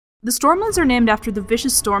The Stormlands are named after the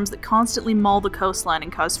vicious storms that constantly maul the coastline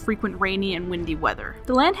and cause frequent rainy and windy weather.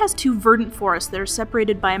 The land has two verdant forests that are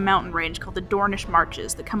separated by a mountain range called the Dornish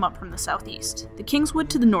Marches that come up from the southeast. The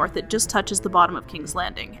Kingswood to the north that just touches the bottom of King's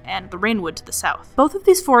Landing, and the rainwood to the south. Both of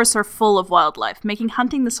these forests are full of wildlife, making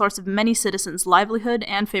hunting the source of many citizens' livelihood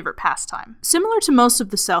and favorite pastime. Similar to most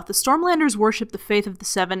of the south, the Stormlanders worship the Faith of the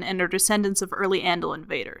Seven and are descendants of early Andal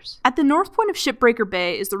invaders. At the north point of Shipbreaker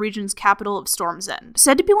Bay is the region's capital of Storm's End.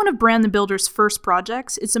 Said to be one of Bran the Builder's first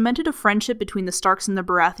projects, it cemented a friendship between the Starks and the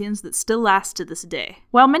Baratheons that still lasts to this day.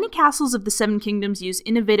 While many castles of the Seven Kingdoms use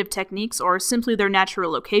innovative techniques or simply their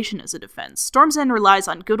natural location as a defense, Storm's End relies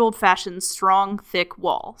on good old-fashioned, strong, thick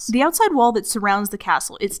walls. The outside wall that surrounds the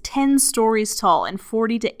castle is 10 stories tall and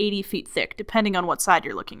 40 to 80 feet thick, depending on what side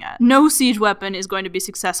you're looking at. No siege weapon is going to be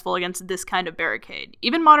successful against this kind of barricade.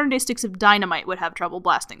 Even modern-day sticks of dynamite would have trouble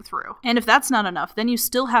blasting through. And if that's not enough, then you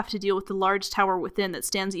still have to deal with the large tower within that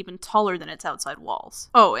stands even taller than its outside walls.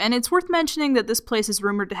 Oh, and it's worth mentioning that this place is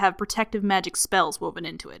rumored to have protective magic spells woven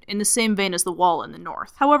into it, in the same vein as the wall in the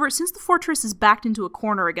north. However, since the fortress is backed into a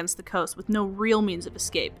corner against the coast with no real means of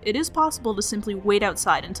escape, it is possible to simply wait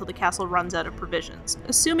outside until the castle runs out of provisions,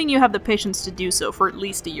 assuming you have the patience to do so for at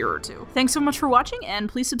least a year or two. Thanks so much for watching, and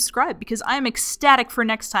please subscribe because I am ecstatic for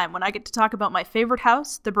next time when I get to talk about my favorite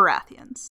house, the Baratheons.